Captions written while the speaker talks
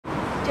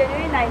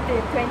January 19,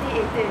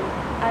 2018.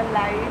 I'm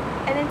Larry,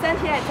 an intern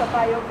here at Toa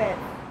Payoh Vets.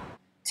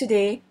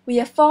 Today, we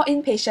have 4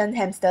 inpatient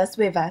hamsters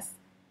with us.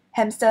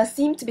 Hamsters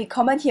seem to be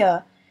common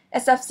here,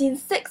 as I've seen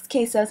 6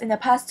 cases in the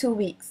past 2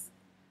 weeks.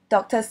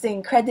 Dr.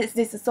 Singh credits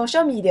this to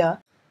social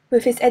media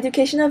with his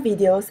educational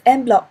videos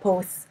and blog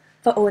posts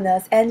for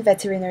owners and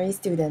veterinary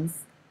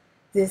students.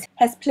 This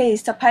has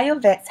placed Toa Payoh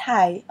Vets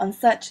high on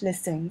search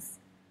listings.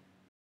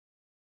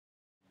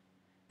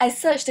 I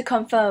searched to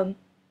confirm,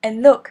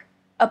 and look,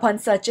 upon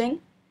searching,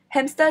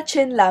 hamster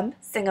chin lump,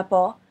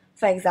 Singapore,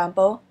 for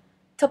example,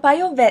 Toa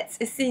Payoh Vets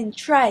is seen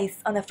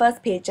thrice on the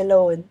first page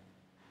alone.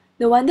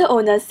 No wonder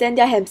owners send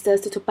their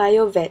hamsters to Toa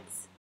Payoh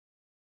Vets.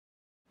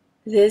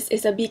 This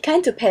is a Be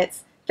Kind to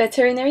Pets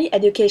veterinary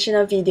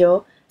educational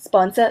video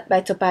sponsored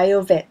by Toa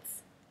Payoh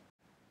Vets.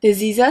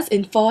 Diseases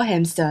in 4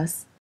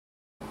 hamsters.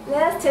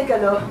 Let us take a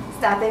look,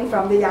 starting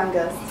from the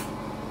youngest.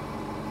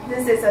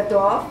 This is a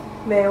dwarf,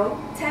 male,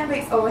 10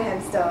 weeks old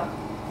hamster.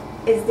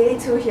 It's day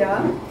 2 here.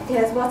 It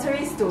has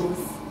watery stools.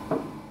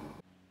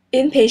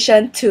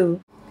 Inpatient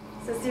 2.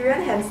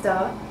 Syrian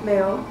hamster,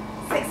 male,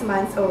 6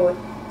 months old.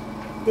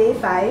 Day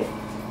 5.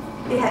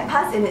 It had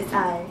pus in its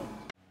eye.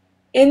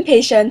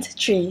 Inpatient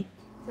 3.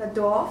 The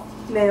dwarf,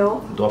 male,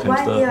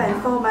 1 year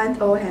and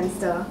 4-month-old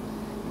hamster.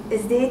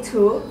 It's day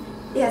 2.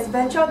 It has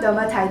ventral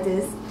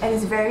dermatitis and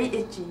is very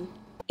itchy.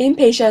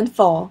 Inpatient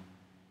 4.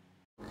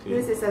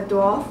 This is a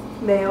dwarf,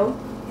 male,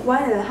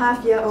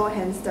 1.5-year-old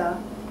hamster.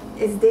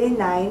 It's day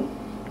 9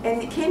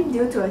 and it came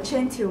due to a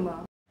chin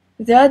tumor.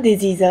 The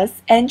diseases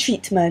and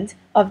treatment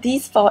of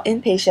these 4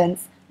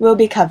 inpatients will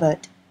be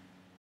covered.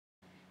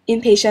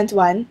 Inpatient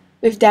 1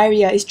 with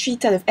diarrhea is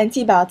treated with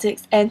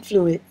antibiotics and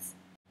fluids.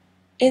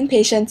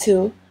 Inpatient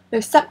 2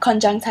 with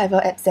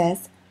subconjunctival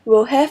abscess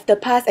will have the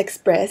pus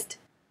expressed,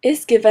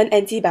 is given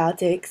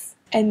antibiotics,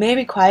 and may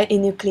require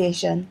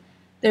enucleation,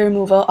 the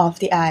removal of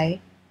the eye.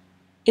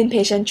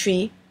 Inpatient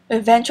 3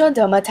 with ventral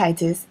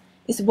dermatitis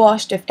is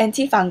washed with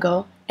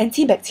antifungal,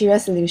 antibacterial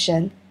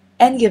solution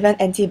and given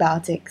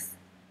antibiotics.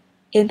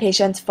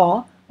 Inpatient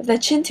 4 with a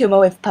chin tumor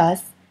with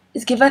pus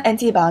is given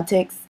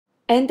antibiotics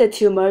and the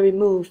tumor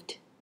removed.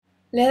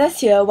 Let us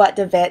hear what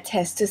the vet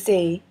has to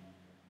say.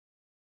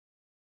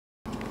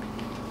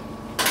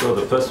 So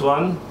the first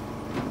one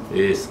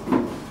is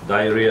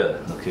diarrhea.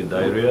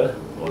 Diarrhea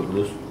or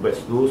wet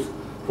stools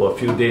for a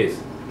few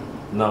days.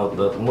 Now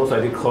the most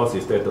likely cause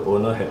is that the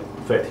owner had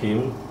fed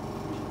him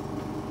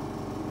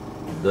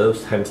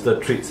those hamster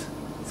treats.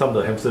 Some of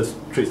the hamster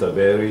treats are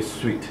very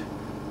sweet,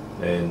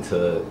 and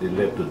it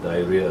led to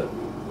diarrhea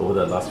over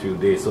the last few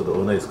days. So the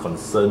owner is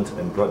concerned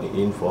and brought it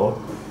in for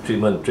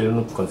treatment.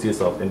 Treatment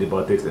consists of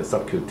antibiotics and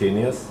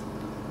subcutaneous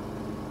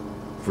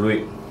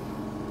fluid.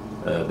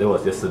 That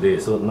was yesterday.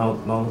 So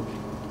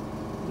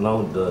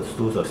now the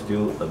stools are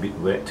still a bit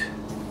wet,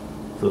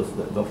 so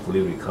it's not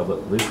fully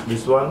recovered.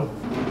 This one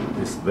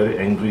is very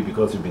angry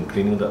because we've been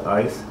cleaning the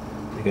eyes.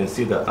 You can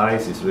see the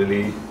eyes is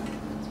really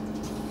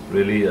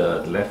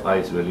the left eye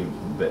is really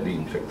badly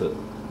infected.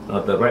 Now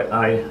the right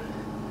eye,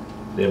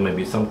 there may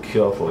be some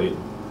cure for it,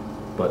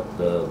 but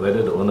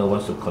whether the owner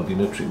wants to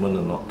continue treatment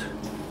or not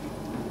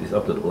is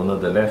up to the owner.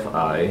 The left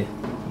eye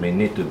may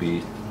need to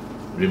be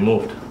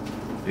removed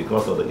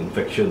because of the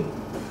infection,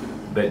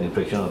 bad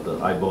infection of the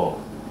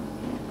eyeball.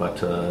 But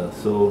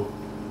so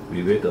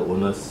we wait the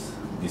owner's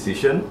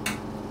decision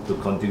to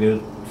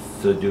continue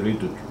surgery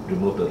to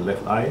remove the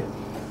left eye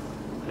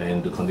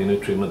and to continue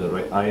treatment of the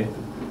right eye.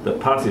 The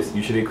pus is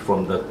usually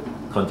from the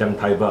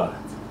conjunctiva,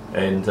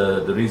 and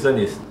the reason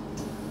is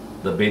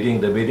the bedding.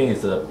 The bedding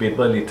is a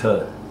paper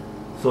litter,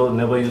 so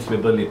never use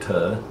paper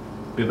litter.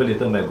 Paper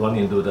litter may have gone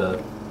into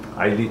the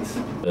eyelids.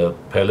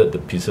 Palette the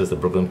pieces, the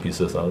broken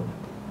pieces out.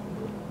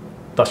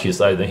 Touch his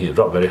eye, then he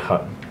rubbed very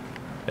hard,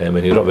 and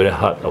when he rubbed very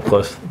hard, of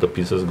course the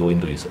pieces go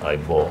into his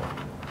eyeball.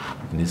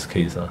 In this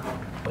case,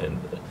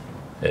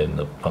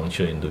 and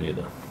puncture into it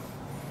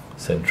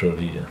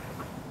centrally.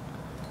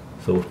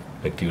 So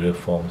bacteria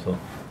forms.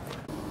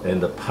 And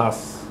the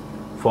pus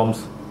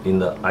forms in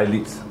the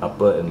eyelids,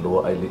 upper and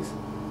lower eyelids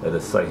at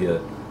the side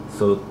here.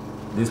 So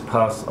this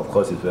pus, of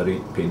course, is very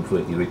painful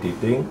and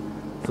irritating.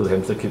 So the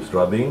hamster keeps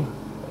rubbing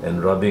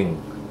and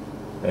rubbing.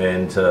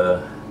 And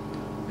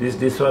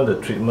this one,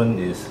 the treatment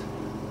is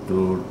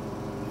to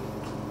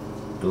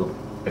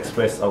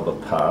express out the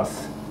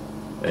pus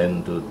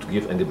and to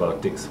give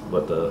antibiotics.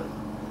 But the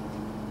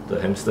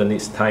hamster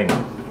needs time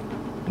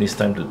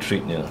to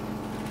treat. Yeah.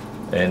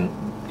 And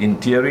in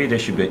theory, there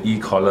should be an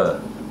e-collar.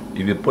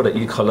 If you put an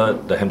e-collar,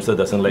 the hamster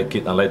doesn't like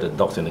it, unlike the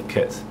dogs and the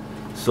cats.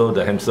 So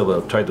the hamster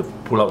will try to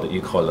pull out the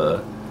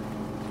e-collar.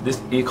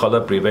 This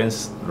e-collar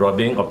prevents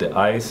rubbing of the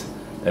eyes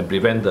and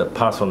prevent the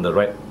pus from the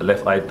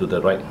left eye to the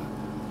right.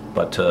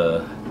 But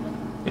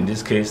in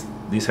this case,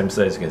 this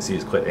hamster, as you can see,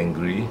 is quite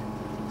angry.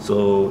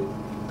 So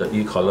the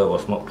e-collar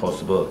was not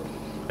possible.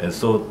 And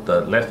so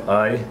the left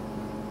eye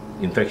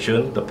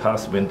infection, the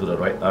pus went to the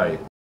right eye.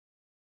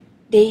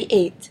 Day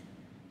 8.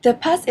 The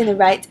pus in the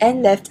right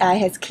and left eye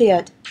has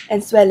cleared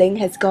and swelling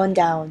has gone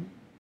down.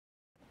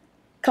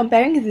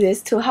 Comparing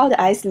this to how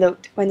the eyes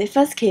looked when it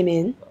first came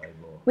in,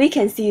 we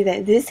can see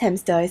that this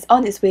hamster is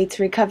on its way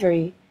to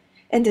recovery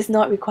and does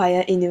not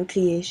require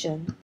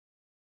enucleation.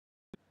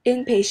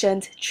 In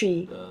patient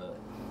 3.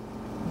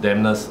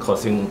 Dampness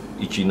causing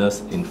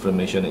itchiness,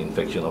 inflammation, and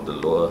infection of the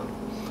lower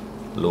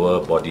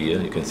body.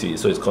 You can see,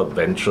 so it's called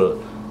ventral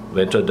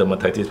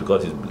dermatitis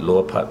because its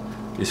lower part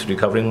is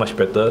recovering much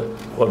better.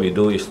 What we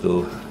do is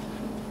to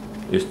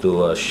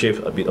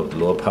shave a bit of the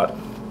lower part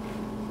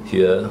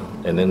here,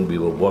 and then we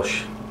will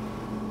wash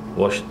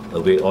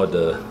away all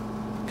the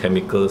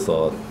chemicals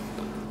or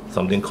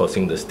something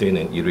causing the stain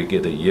and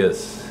irrigate the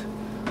ears.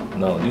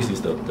 Now this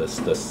is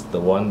the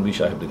one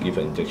which I have to give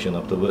an injection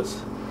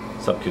afterwards,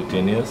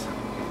 subcutaneous,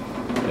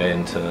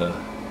 and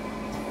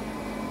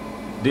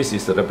this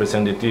is the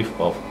representative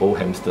of old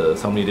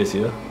hamsters. How many days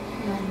here?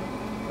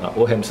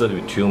 Old hamsters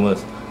with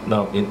tumors.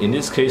 Now in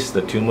this case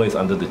the tumor is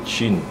under the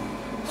chin,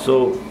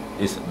 so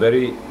it's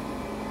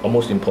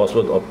almost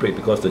impossible to operate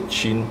because the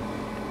chin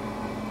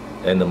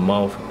and the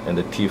mouth and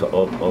the teeth are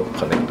all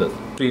connected.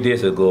 3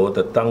 days ago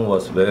the tongue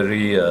was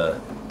very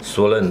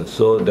swollen,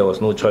 so there was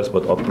no choice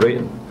but to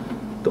operate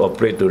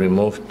to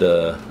remove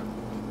the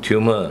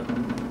tumor.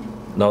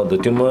 Now the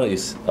tumor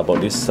is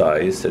about this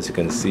size, as you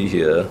can see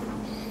here.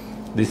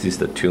 This is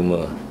the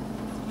tumor,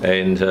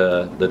 and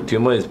the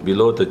tumor is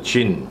below the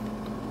chin,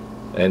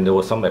 and there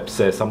was some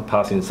abscess, some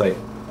pus inside.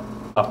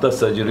 After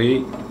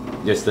surgery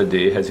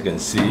yesterday, as you can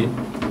see,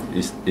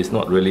 it's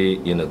not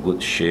really in a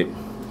good shape,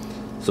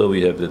 so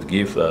we have to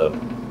give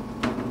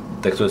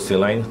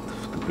dextrosaline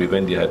to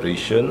prevent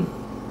dehydration,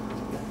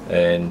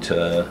 and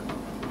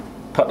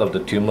part of the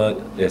tumor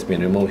has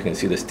been removed. You can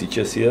see the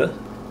stitches here,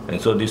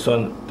 and so this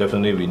one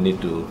definitely we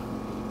need to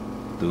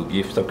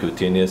give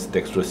subcutaneous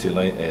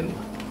dextrosaline and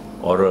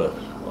oral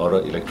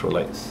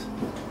electrolytes.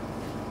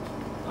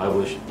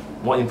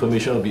 More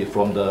information will be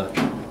from the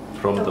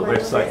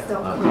website.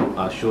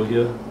 I'll show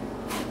here.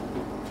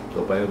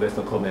 Toa Payoh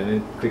Vets.com, and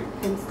then click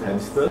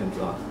hamsters,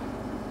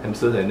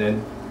 and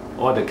then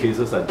all the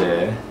cases are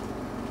there.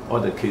 All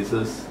the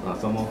cases are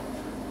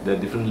there are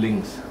different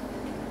links.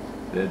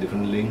 There are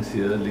different links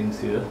here,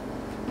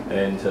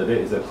 and that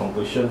is a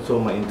conclusion. So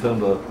my intern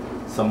will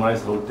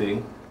summarize the whole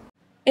thing.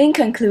 In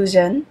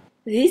conclusion,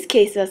 these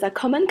cases are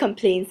common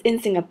complaints in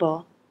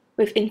Singapore,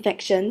 with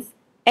infections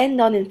and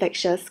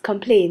non-infectious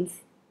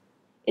complaints.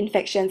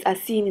 Infections are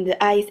seen in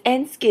the eyes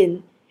and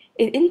skin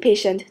in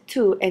inpatient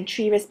 2 and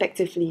 3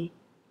 respectively.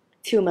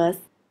 Tumors,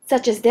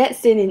 such as that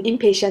seen in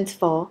inpatient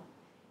 4,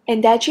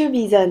 and dietary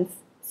reasons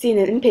seen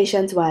in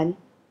inpatient 1,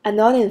 are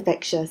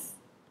non-infectious.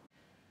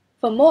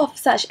 For more of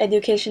such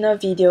educational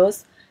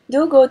videos,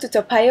 do go to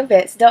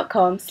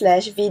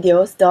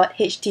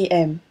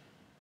toapayohvets.com/videos.htm.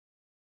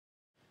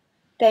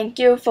 Thank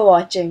you for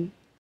watching.